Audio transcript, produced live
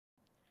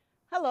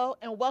Hello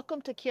and welcome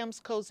to Kim's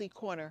Cozy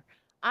Corner.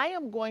 I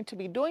am going to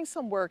be doing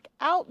some work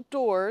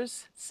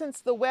outdoors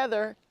since the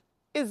weather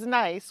is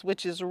nice,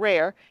 which is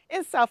rare,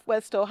 in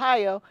Southwest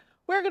Ohio.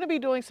 We're going to be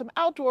doing some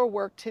outdoor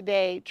work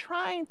today,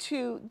 trying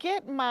to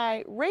get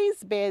my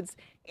raised beds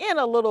in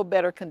a little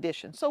better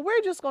condition. So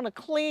we're just going to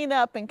clean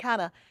up and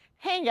kind of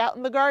hang out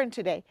in the garden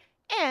today.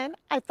 And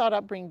I thought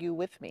I'd bring you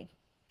with me.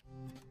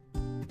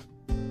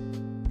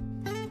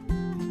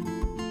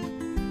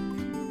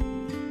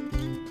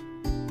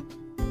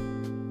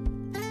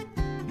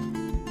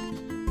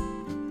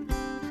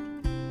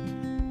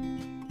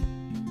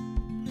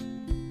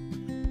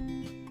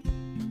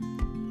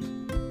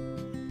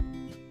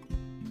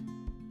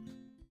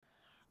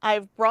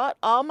 I've brought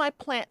all my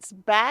plants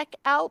back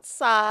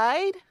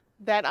outside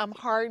that I'm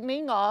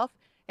hardening off,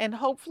 and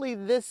hopefully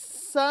this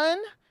sun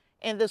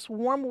and this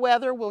warm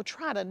weather will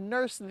try to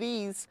nurse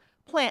these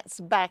plants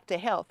back to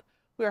health.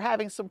 We're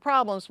having some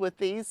problems with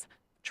these.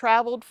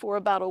 Traveled for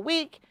about a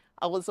week.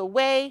 I was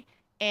away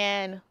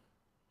and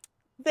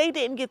they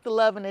didn't get the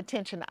love and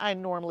attention I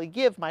normally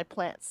give my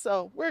plants.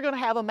 So we're going to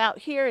have them out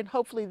here and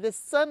hopefully this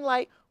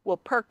sunlight will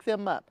perk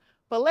them up.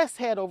 But let's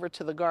head over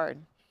to the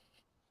garden.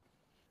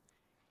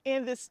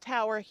 In this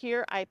tower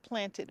here, I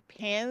planted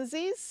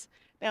pansies.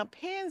 Now,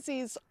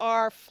 pansies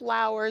are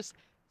flowers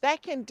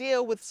that can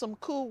deal with some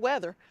cool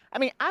weather. I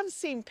mean, I've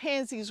seen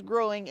pansies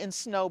growing in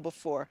snow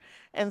before.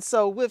 And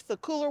so with the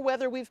cooler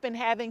weather we've been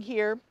having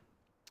here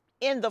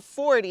in the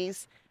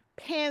 40s,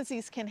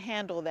 pansies can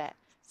handle that.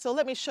 So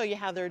let me show you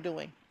how they're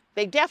doing.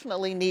 They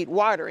definitely need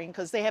watering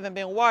because they haven't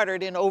been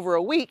watered in over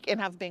a week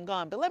and have been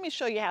gone. But let me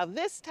show you how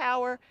this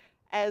tower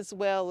as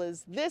well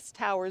as this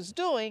tower is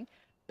doing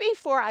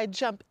before I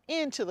jump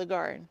into the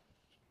garden.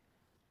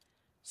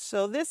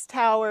 So this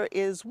tower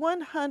is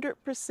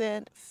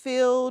 100%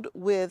 filled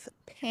with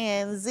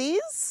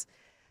pansies.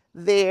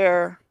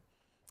 They're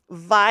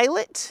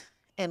violet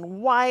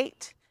and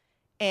white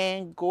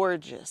and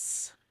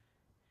gorgeous.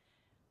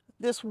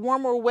 This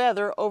warmer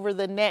weather over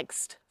the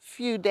next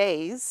few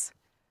days,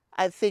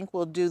 I think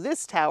will do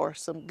this tower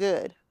some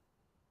good.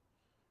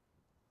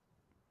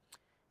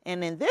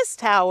 And in this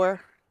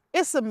tower,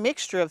 it's a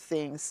mixture of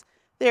things.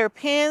 There are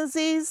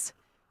pansies,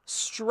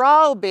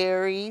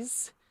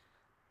 strawberries,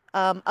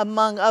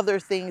 among other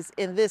things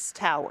in this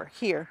tower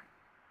here.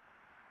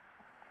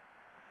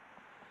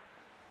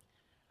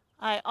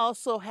 I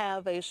also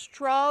have a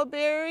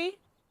strawberry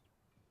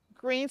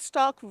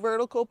GreenStalk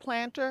vertical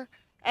planter,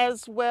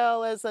 as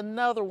well as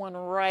another one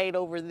right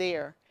over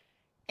there.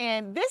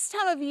 And this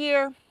time of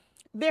year,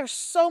 there's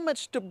so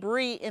much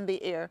debris in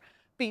the air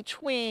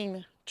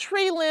between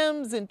tree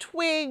limbs and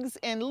twigs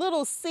and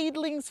little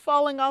seedlings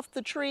falling off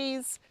the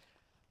trees.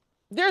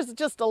 There's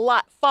just a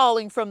lot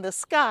falling from the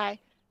sky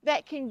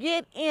that can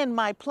get in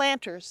my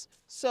planters.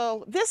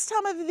 So this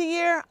time of the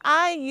year,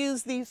 I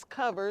use these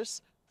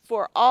covers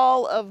for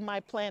all of my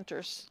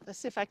planters. Let's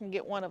see if I can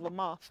get one of them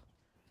off.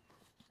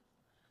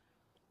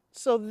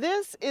 So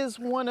this is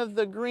one of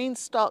the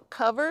GreenStalk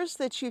covers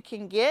that you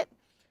can get.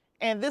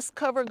 And this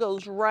cover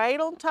goes right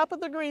on top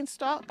of the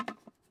GreenStalk.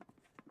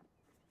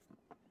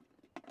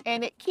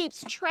 And it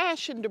keeps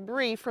trash and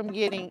debris from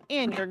getting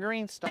in your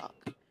GreenStalk.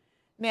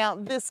 Now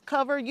this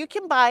cover, you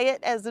can buy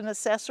it as an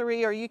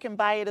accessory or you can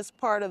buy it as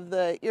part of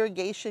the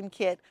irrigation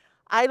kit.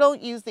 I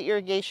don't use the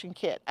irrigation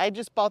kit. I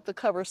just bought the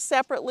cover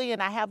separately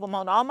and I have them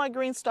on all my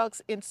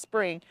GreenStalks in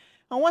spring.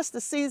 And once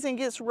the season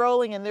gets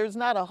rolling and there's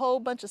not a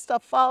whole bunch of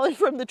stuff falling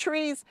from the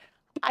trees,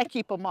 I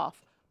keep them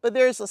off. But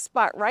there's a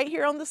spot right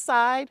here on the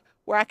side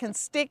where I can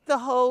stick the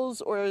hose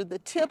or the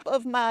tip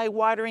of my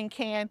watering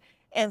can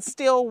and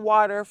still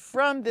water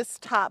from this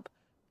top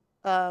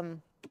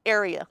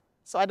area.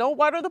 So I don't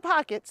water the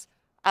pockets,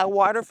 I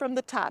water from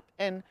the top.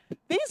 And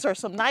these are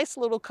some nice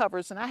little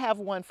covers and I have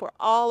one for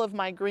all of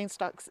my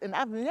GreenStalks and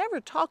I've never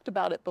talked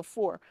about it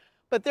before.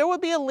 But there will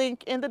be a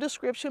link in the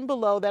description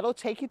below that'll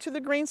take you to the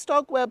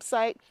GreenStalk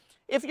website.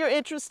 If you're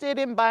interested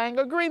in buying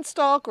a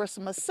GreenStalk or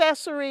some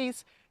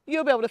accessories,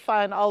 you'll be able to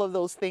find all of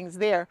those things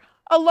there,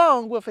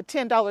 along with a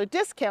 $10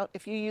 discount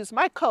if you use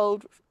my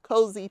code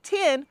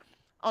Kozy10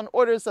 on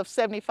orders of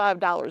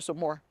 $75 or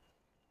more.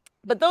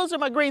 But those are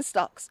my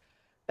GreenStalks.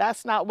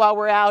 That's not why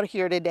we're out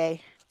here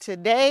today.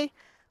 Today,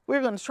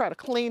 we're going to try to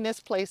clean this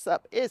place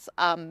up. It's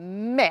a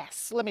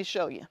mess. Let me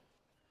show you.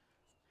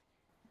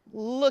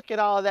 Look at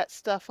all that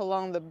stuff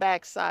along the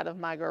back side of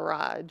my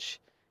garage.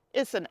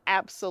 It's an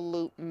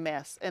absolute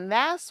mess. And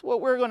that's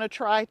what we're going to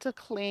try to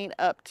clean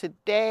up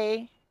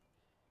today,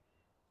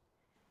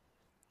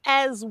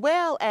 as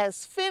well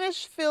as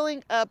finish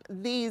filling up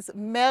these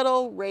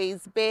metal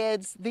raised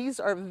beds. These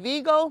are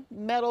Vego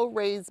metal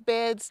raised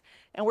beds,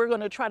 and we're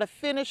going to try to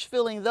finish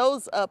filling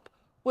those up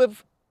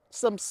with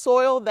some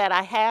soil that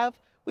I have.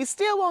 We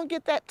still won't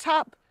get that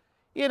top,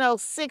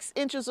 6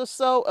 inches or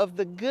so of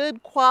the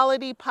good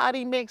quality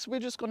potting mix. We're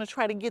just going to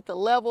try to get the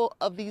level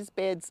of these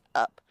beds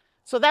up.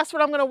 So that's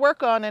what I'm going to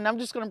work on, and I'm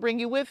just going to bring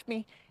you with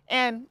me.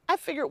 And I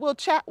figured we'll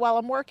chat while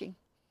I'm working.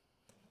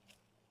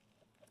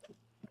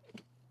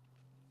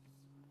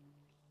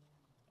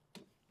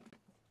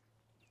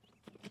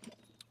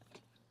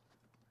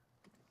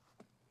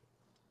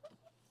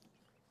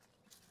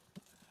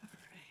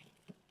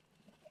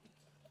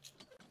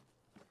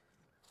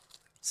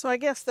 So I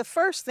guess the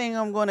first thing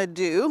I'm going to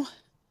do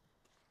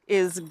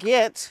is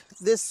get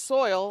this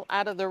soil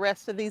out of the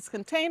rest of these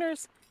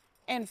containers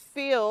and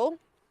fill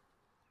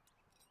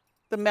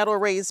the metal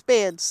raised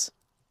beds.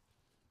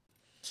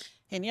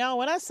 And y'all,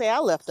 when I say I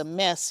left a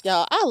mess,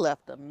 y'all, I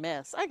left a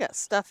mess. I got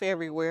stuff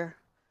everywhere.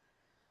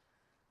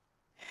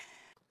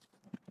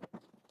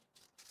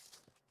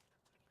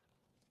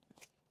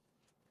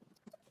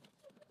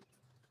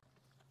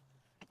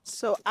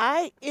 So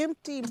I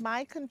empty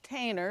my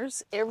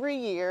containers every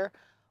year,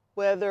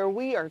 whether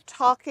we are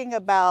talking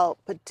about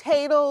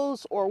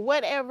potatoes or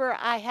whatever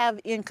I have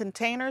in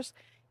containers,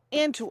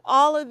 into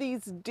all of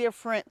these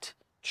different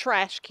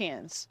trash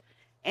cans.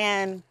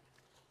 And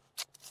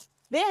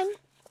then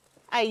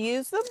I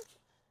use them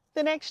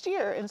the next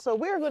year. And so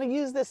we're going to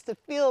use this to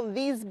fill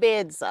these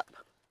beds up.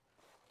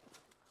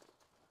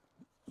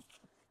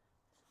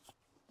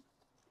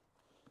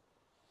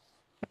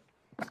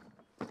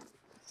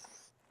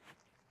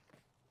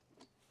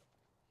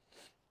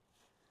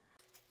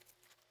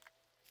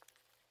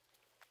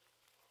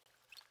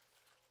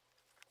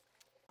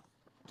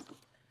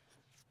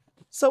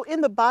 So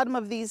in the bottom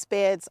of these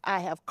beds,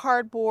 I have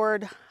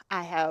cardboard,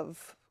 I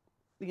have,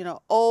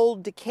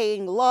 old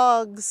decaying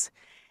logs,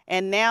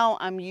 and now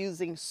I'm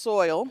using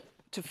soil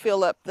to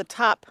fill up the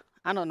top,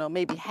 I don't know,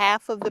 maybe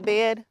half of the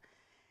bed.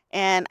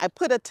 And I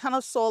put a ton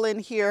of soil in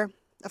here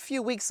a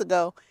few weeks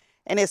ago,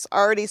 and it's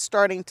already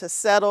starting to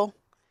settle,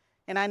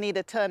 and I need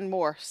a ton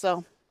more.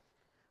 So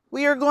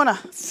we are gonna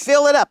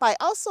fill it up. I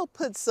also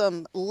put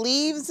some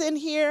leaves in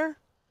here.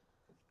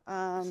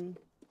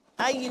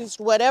 I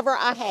used whatever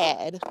I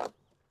had.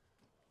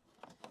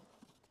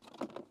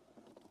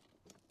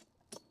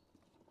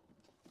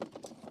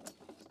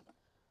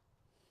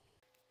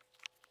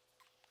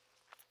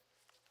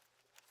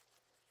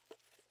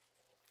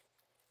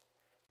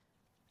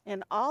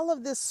 And all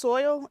of this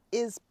soil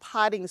is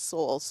potting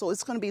soil, so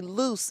it's going to be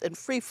loose and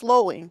free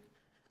flowing.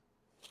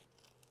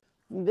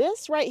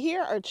 This right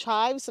here are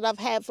chives that I've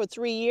had for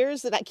 3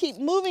 years that I keep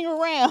moving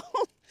around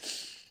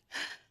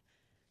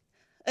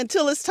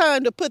until it's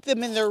time to put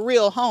them in their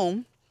real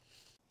home.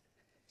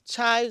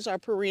 Chives are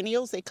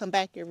perennials, they come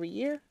back every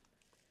year.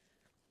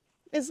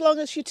 As long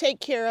as you take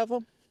care of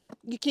them,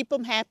 you keep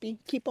them happy,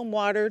 keep them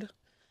watered,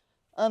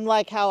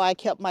 unlike how I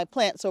kept my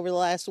plants over the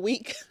last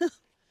week.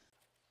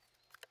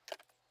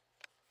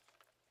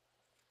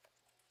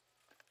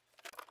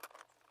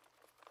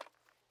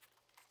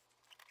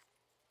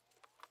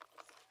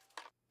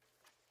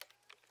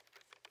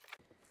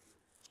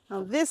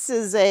 Now this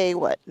is a,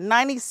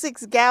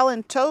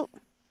 96-gallon tote,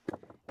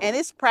 and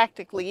it's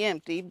practically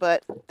empty,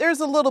 but there's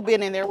a little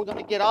bit in there. We're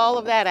gonna get all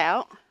of that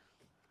out.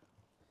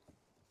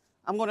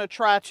 I'm gonna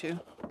try to.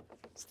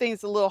 This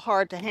thing's a little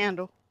hard to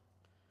handle.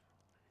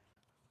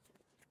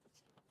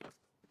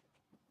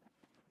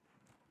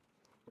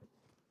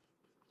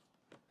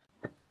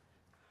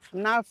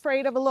 I'm not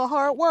afraid of a little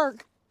hard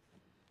work.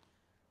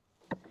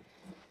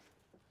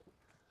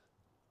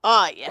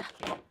 Oh yeah,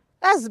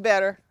 that's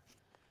better.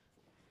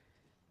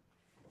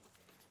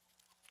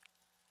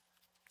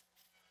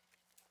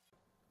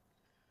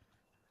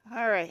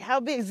 All right, how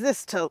big is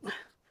this tote?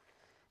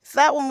 If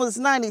that one was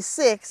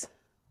 96,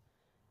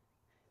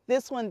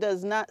 this one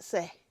does not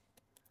say.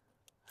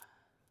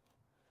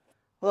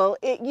 Well,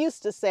 it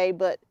used to say,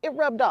 but it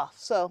rubbed off,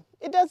 so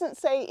it doesn't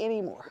say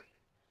anymore.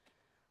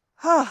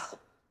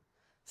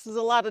 This is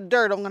a lot of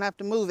dirt. I'm gonna have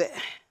to move it.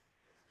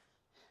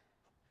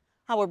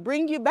 I will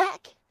bring you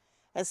back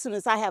as soon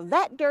as I have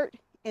that dirt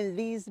in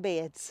these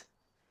beds.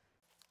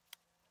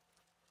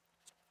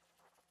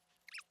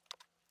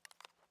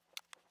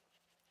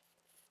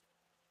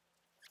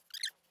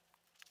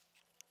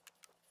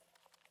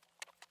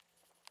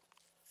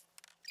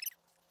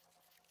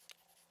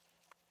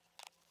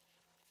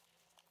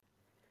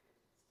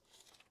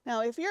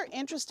 Now, if you're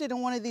interested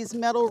in one of these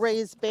metal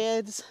raised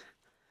beds,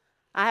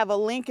 I have a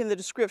link in the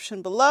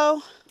description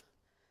below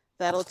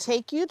that'll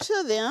take you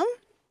to them.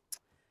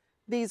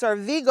 These are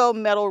Vego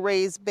metal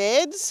raised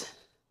beds.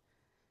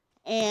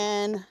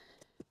 And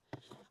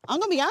I'm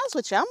gonna be honest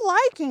with you, I'm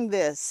liking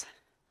this.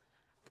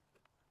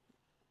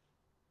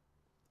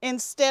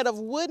 Instead of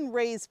wooden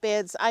raised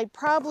beds, I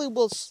probably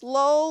will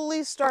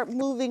slowly start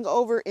moving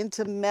over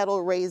into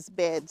metal raised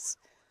beds.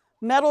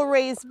 Metal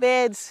raised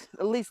beds,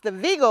 at least the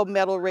Vego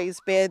metal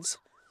raised beds,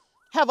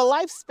 have a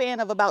lifespan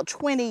of about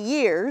 20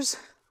 years,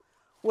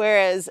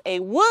 whereas a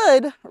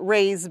wood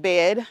raised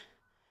bed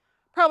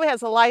probably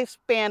has a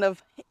lifespan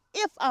of,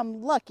 if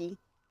I'm lucky,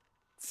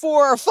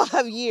 4 or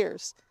 5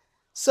 years.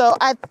 So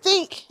I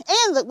think,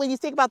 and when you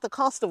think about the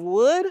cost of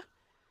wood,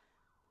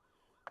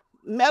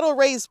 metal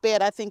raised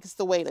bed, I think, is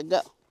the way to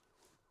go.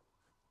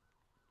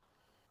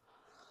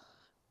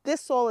 This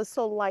soil is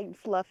so light and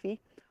fluffy.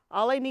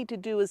 All I need to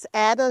do is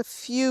add a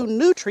few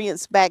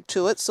nutrients back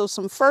to it, so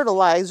some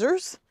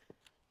fertilizers.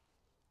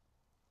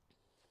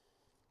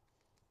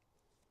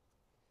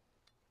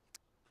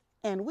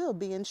 And we'll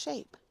be in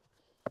shape.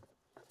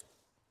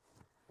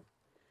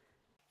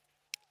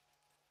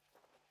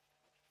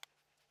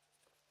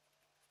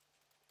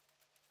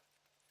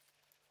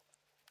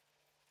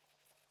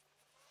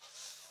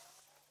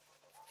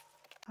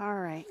 All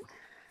right,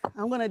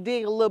 I'm gonna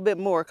dig a little bit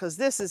more because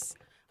this is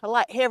a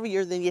lot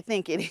heavier than you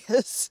think it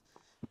is.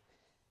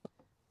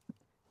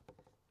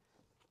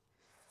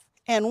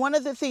 And one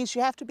of the things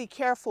you have to be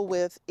careful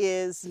with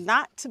is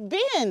not to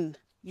bend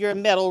your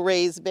metal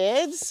raised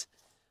beds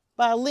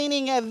by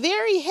leaning a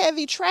very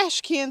heavy trash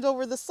can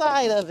over the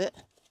side of it.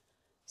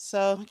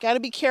 So got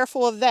to be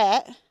careful of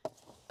that.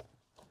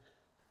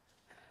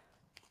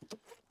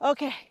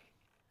 Okay,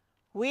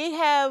 we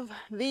have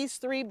these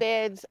 3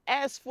 beds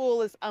as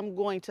full as I'm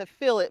going to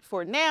fill it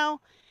for now.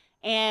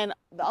 And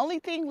the only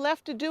thing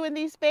left to do in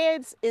these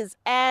beds is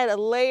add a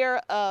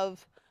layer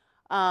of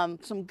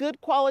some good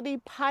quality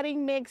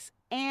potting mix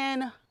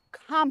and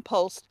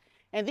compost.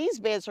 And these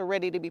beds are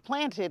ready to be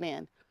planted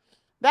in.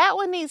 That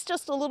one needs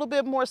just a little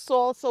bit more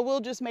soil, so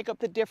we'll just make up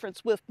the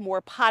difference with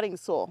more potting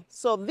soil.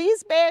 So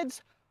these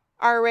beds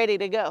are ready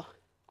to go.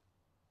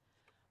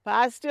 But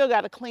I still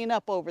got to clean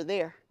up over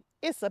there.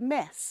 It's a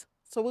mess.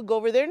 So we'll go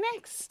over there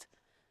next.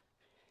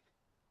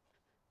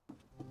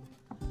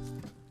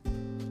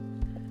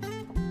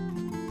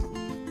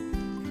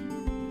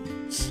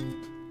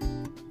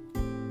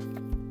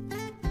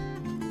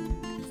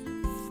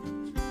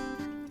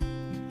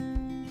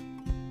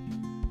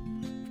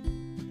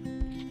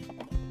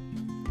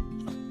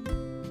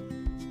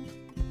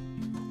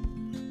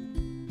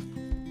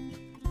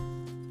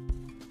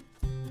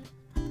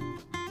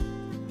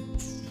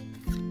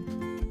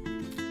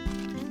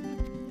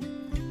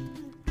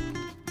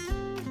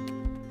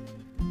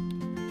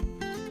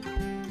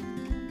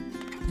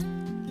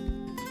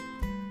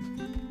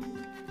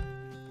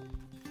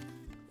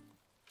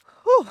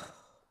 Whew.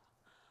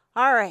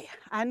 All right,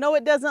 I know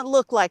it doesn't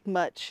look like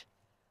much,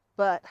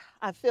 but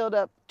I filled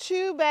up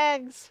 2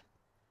 bags.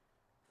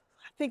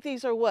 I think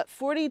these are what,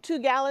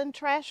 42-gallon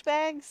trash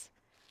bags?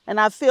 And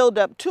I filled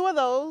up 2 of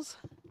those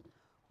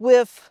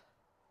with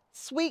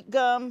sweet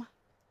gum.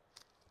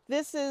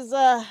 This is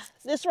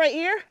this right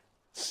here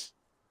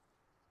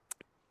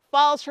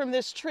falls from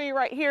this tree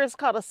right here. It's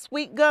called a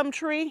sweet gum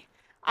tree.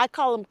 I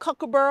call them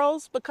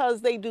kookaburras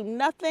because they do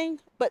nothing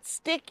but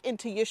stick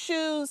into your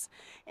shoes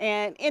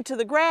and into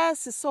the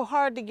grass. It's so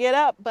hard to get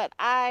up, but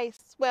I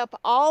swept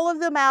all of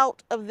them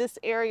out of this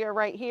area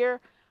right here.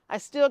 I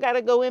still got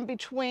to go in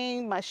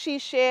between my she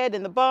shed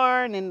and the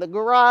barn and the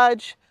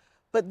garage.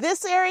 But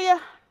this area,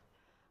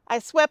 I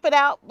swept it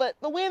out, but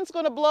the wind's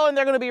going to blow and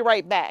they're going to be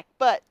right back.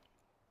 But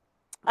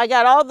I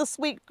got all the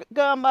sweet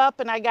gum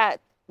up and I got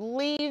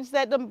leaves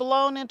that done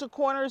blown into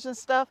corners and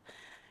stuff.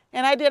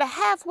 And I did a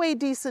halfway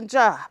decent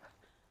job,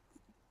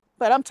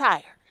 but I'm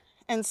tired.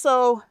 And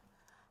so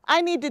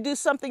I need to do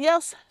something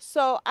else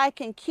so I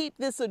can keep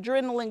this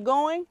adrenaline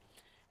going.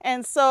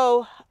 And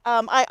so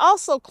I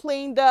also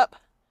cleaned up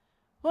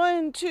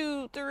 1,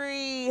 2,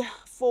 3,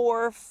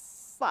 4,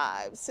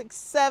 5, 6,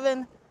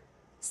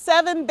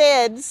 7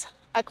 beds.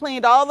 I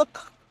cleaned all the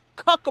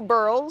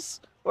kookaburras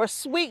or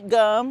sweet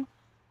gum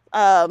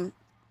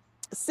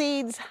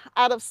seeds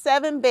out of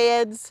 7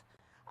 beds.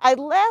 I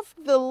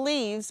left the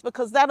leaves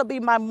because that'll be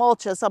my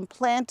mulch. As I'm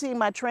planting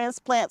my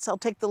transplants, I'll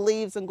take the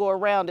leaves and go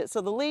around it.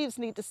 So the leaves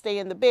need to stay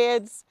in the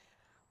beds.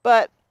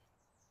 But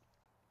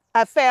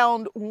I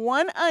found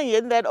 1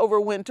 onion that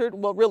overwintered,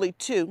 well, really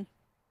 2.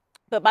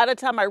 But by the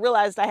time I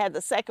realized I had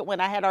the second one,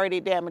 I had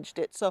already damaged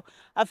it. So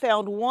I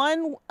found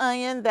 1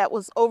 onion that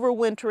was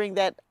overwintering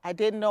that I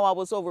didn't know I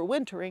was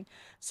overwintering.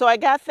 So I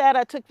got that,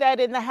 I took that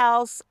in the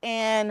house,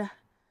 and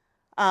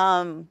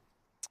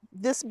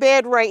this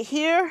bed right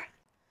here,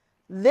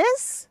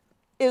 this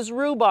is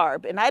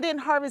rhubarb, and I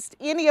didn't harvest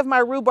any of my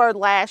rhubarb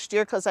last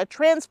year because I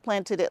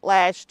transplanted it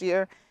last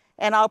year,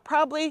 and I'll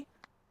probably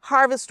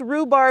harvest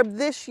rhubarb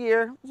this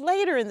year,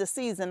 later in the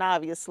season,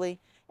 obviously,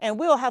 and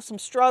we'll have some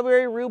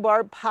strawberry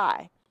rhubarb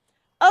pie.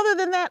 Other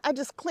than that, I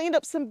just cleaned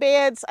up some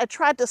beds. I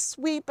tried to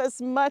sweep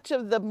as much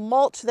of the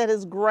mulch that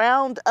is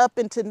ground up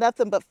into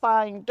nothing but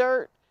fine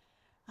dirt.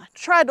 I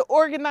tried to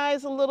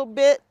organize a little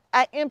bit.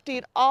 I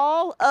emptied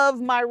all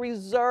of my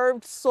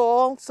reserved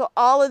soil, so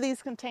all of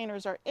these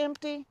containers are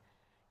empty.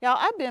 Y'all,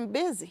 I've been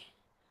busy,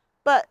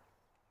 but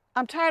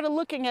I'm tired of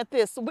looking at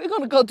this, so we're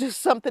gonna go do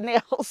something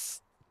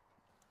else.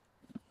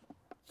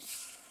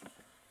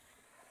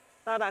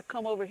 Thought I'd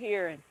come over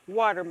here and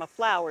water my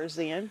flowers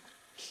in.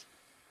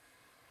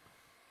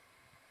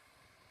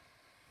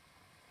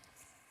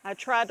 I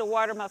tried to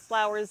water my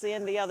flowers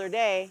in the other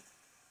day,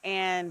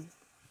 and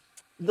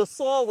the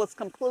soil was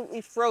completely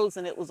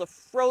frozen. It was a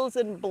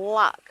frozen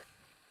block.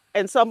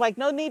 And so I'm like,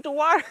 no need to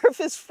water if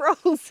it's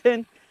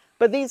frozen.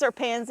 But these are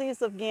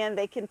pansies. Again,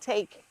 they can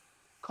take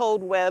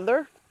cold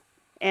weather,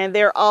 and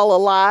they're all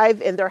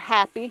alive and they're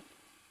happy,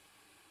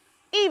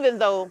 even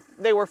though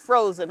they were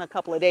frozen a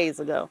couple of days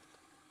ago.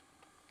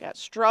 Got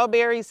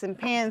strawberries and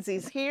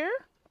pansies here,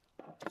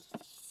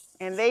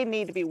 and they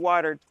need to be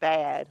watered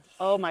bad.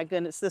 Oh my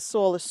goodness, this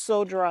soil is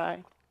so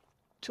dry.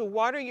 To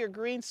water your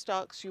green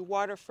stalks, you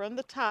water from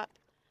the top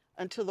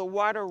until the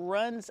water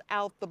runs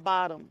out the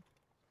bottom.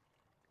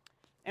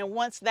 And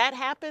once that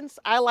happens,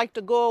 I like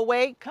to go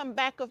away, come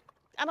back,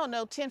 I don't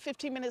know, 10,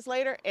 15 minutes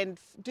later and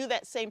do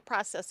that same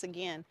process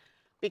again.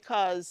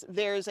 because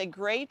there's a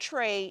gray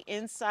tray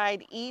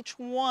inside each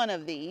one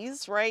of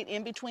these, right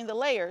in between the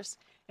layers.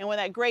 And when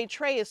that gray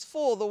tray is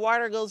full, the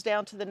water goes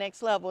down to the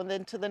next level and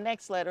then to the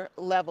next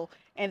level,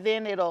 and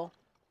then it'll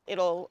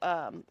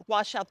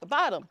wash out the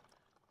bottom.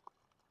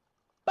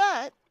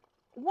 But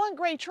one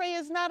gray tray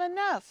is not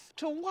enough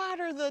to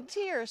water the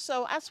tier,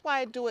 so that's why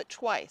I do it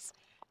twice.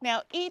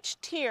 Now each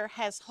tier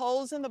has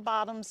holes in the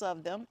bottoms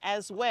of them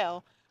as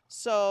well,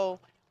 so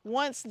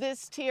once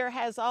this tier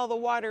has all the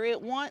water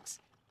it wants,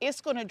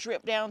 it's going to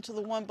drip down to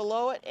the one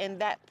below it, and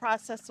that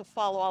process will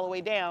follow all the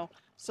way down.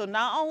 So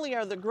not only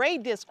are the gray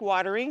disc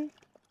watering,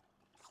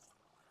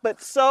 but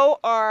so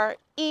are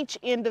each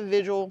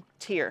individual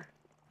tier.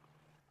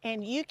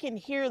 And you can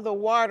hear the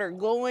water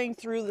going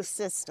through the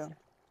system.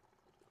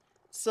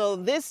 So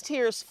this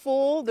tier is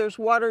full. There's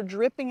water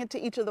dripping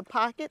into each of the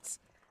pockets.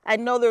 I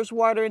know there's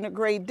water in the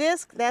gray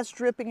disc. That's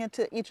dripping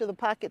into each of the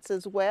pockets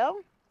as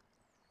well.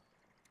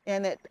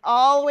 And it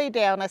all the way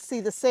down, I see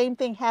the same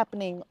thing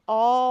happening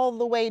all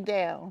the way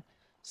down.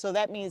 So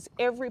that means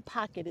every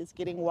pocket is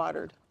getting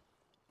watered.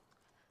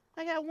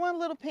 I got one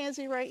little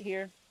pansy right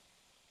here.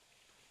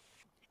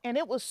 And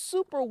it was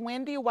super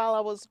windy while I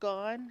was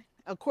gone,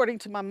 according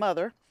to my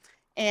mother.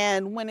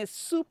 And when it's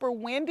super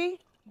windy,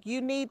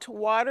 you need to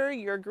water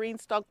your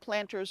GreenStalk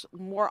planters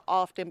more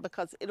often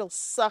because it'll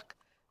suck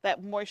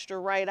that moisture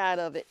right out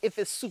of it if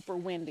it's super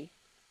windy.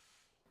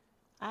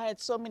 I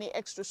had so many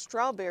extra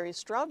strawberries.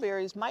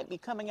 Strawberries might be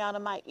coming out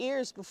of my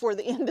ears before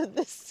the end of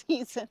this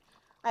season.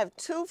 I have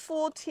two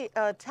full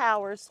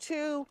towers,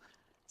 two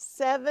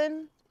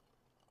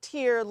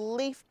 7-tier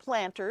leaf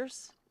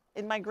planters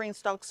in my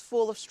GreenStalks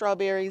full of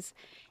strawberries.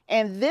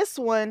 And this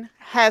one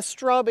has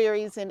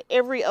strawberries in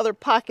every other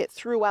pocket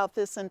throughout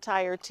this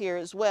entire tier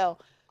as well.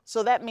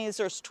 So that means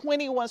there's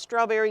 21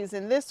 strawberries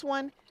in this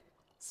one.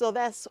 So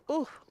that's,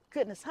 oh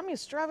goodness, how many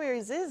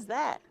strawberries is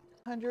that?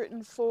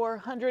 104,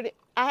 100,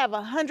 I have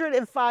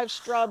 105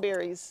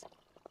 strawberries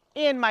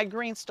in my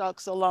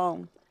GreenStalks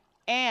alone.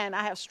 And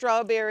I have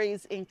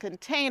strawberries in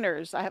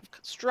containers. I have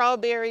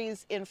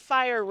strawberries in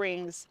fire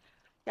rings.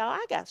 Y'all,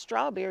 I got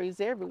strawberries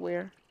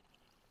everywhere.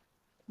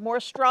 More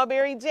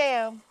strawberry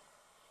jam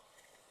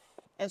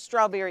and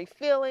strawberry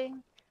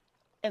filling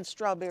and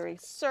strawberry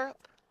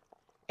syrup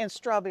and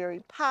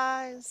strawberry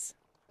pies.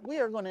 We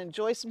are going to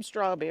enjoy some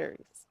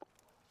strawberries.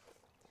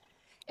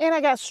 And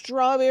I got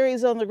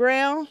strawberries on the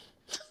ground.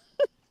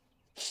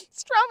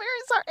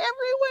 Strawberries are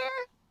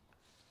everywhere.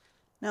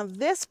 Now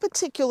this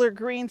particular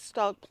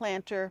GreenStalk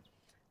planter,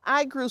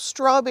 I grew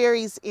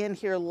strawberries in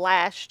here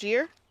last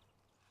year.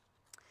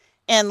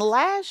 And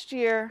last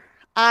year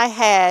I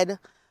had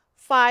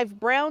 5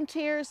 brown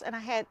tiers and I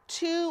had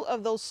 2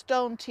 of those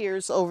stone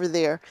tiers over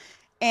there.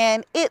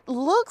 And it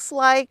looks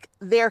like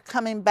they're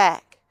coming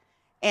back.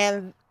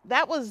 And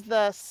that was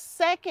the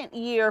 2nd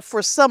year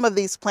for some of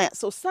these plants.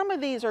 So some of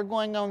these are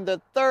going on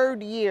the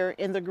 3rd year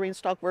in the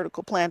GreenStalk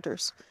vertical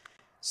planters.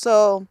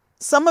 So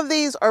some of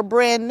these are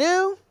brand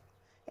new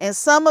and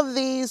some of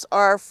these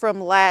are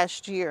from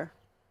last year.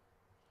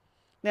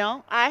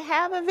 Now I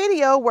have a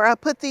video where I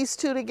put these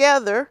 2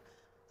 together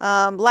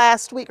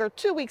last week or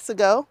 2 weeks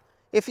ago,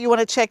 if you want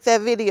to check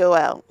that video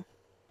out.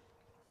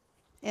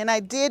 And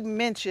I did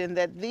mention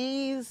that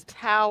these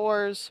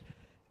towers,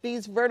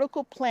 these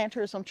vertical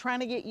planters, I'm trying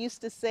to get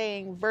used to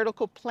saying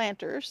vertical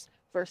planters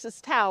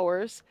versus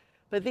towers,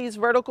 but these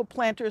vertical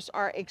planters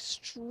are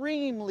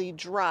extremely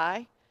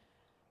dry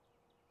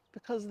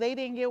because they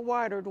didn't get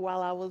watered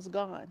while I was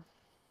gone.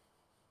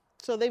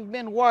 So they've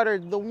been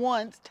watered the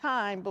one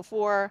time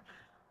before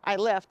I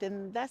left,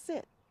 and that's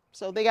it.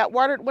 So they got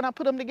watered when I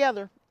put them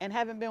together and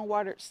haven't been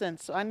watered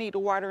since. So I need to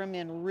water them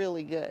in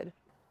really good.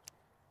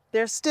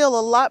 There's still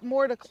a lot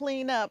more to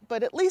clean up,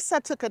 but at least I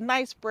took a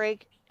nice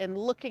break and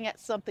looking at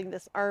something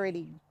that's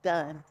already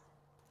done.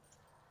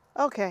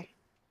 Okay,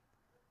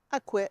 I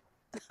quit.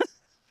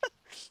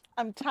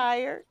 I'm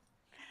tired.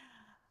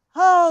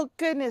 Oh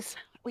goodness,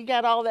 we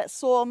got all that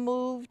soil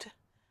moved.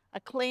 I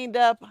cleaned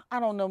up, I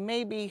don't know,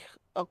 maybe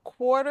a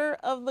quarter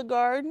of the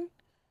garden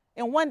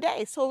in one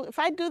day. So if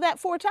I do that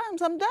 4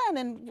 times, I'm done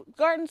and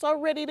garden's all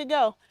ready to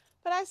go.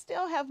 But I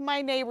still have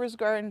my neighbor's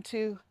garden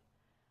to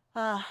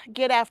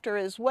get after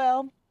as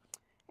well.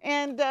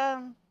 And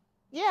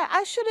yeah,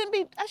 I should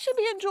be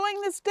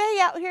enjoying this day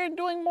out here and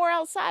doing more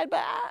outside,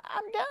 but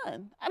I'm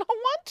done. I don't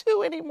want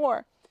to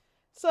anymore.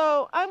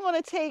 So I'm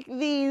going to take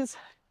these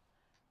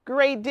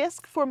gray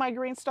disc for my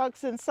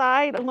GreenStalks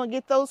inside. I'm going to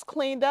get those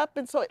cleaned up,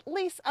 and so at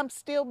least I'm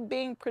still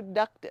being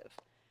productive.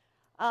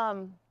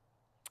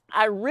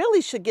 I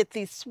really should get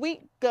these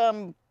sweet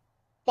gum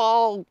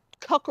ball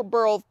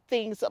cockerburl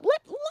things up.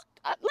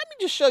 Let me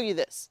just show you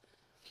this.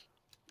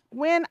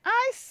 When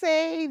I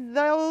say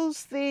those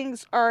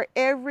things are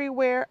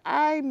everywhere,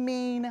 I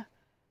mean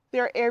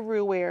they're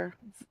everywhere.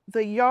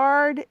 The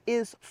yard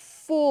is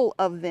full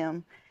of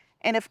them.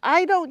 And if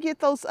I don't get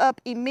those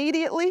up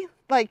immediately,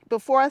 like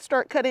before I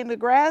start cutting the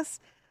grass,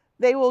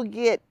 they will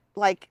get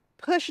like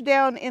pushed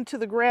down into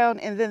the ground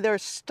and then they're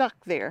stuck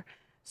there.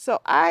 So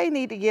I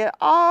need to get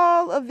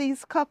all of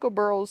these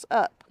cockerburls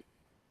up.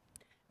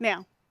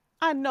 Now,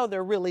 I know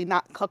they're really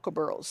not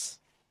kookaburras.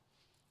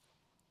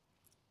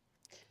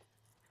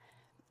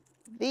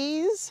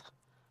 These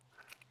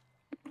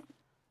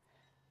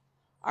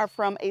are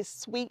from a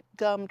sweet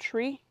gum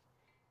tree,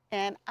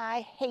 and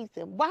I hate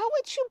them. Why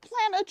would you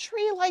plant a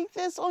tree like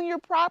this on your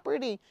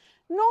property,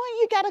 knowing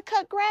you got to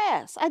cut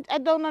grass? I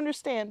don't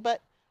understand,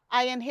 but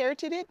I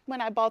inherited it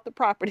when I bought the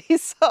property,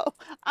 so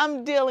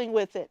I'm dealing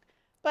with it.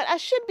 But I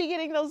should be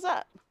getting those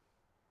up.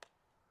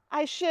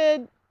 I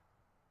should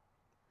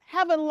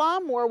have a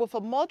lawnmower with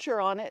a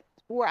mulcher on it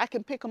where I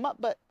can pick them up,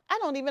 but I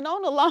don't even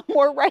own a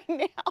lawnmower right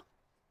now.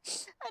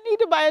 I need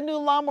to buy a new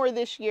lawnmower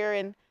this year,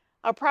 and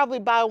I'll probably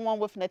buy one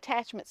with an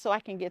attachment so I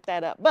can get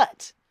that up.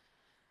 But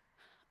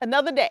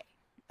another day,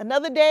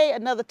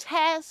 another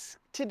task.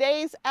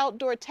 Today's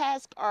outdoor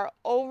tasks are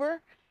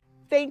over.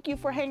 Thank you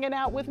for hanging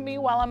out with me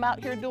while I'm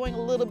out here doing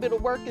a little bit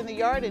of work in the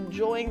yard,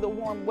 enjoying the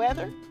warm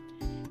weather.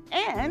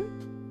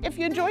 And if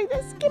you enjoyed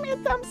this, give me a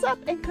thumbs up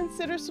and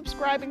consider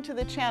subscribing to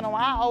the channel.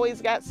 I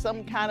always got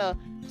some kind of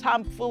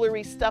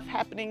tomfoolery stuff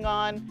happening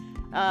on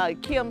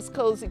Kim's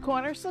Cozy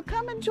Corner, so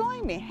come and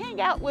join me. Hang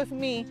out with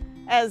me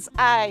as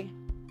I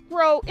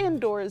grow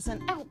indoors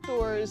and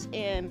outdoors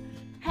and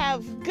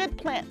have good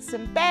plants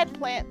and bad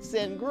plants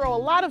and grow a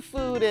lot of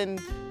food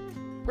and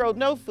grow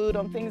no food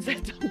on things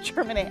that don't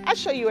germinate. I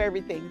show you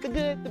everything, the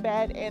good, the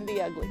bad, and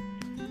the ugly.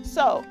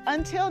 So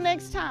until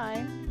next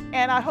time,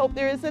 and I hope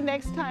there is a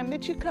next time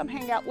that you come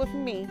hang out with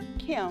me,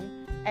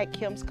 Kim, at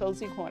Kim's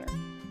Cozy Corner.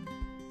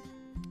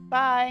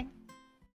 Bye.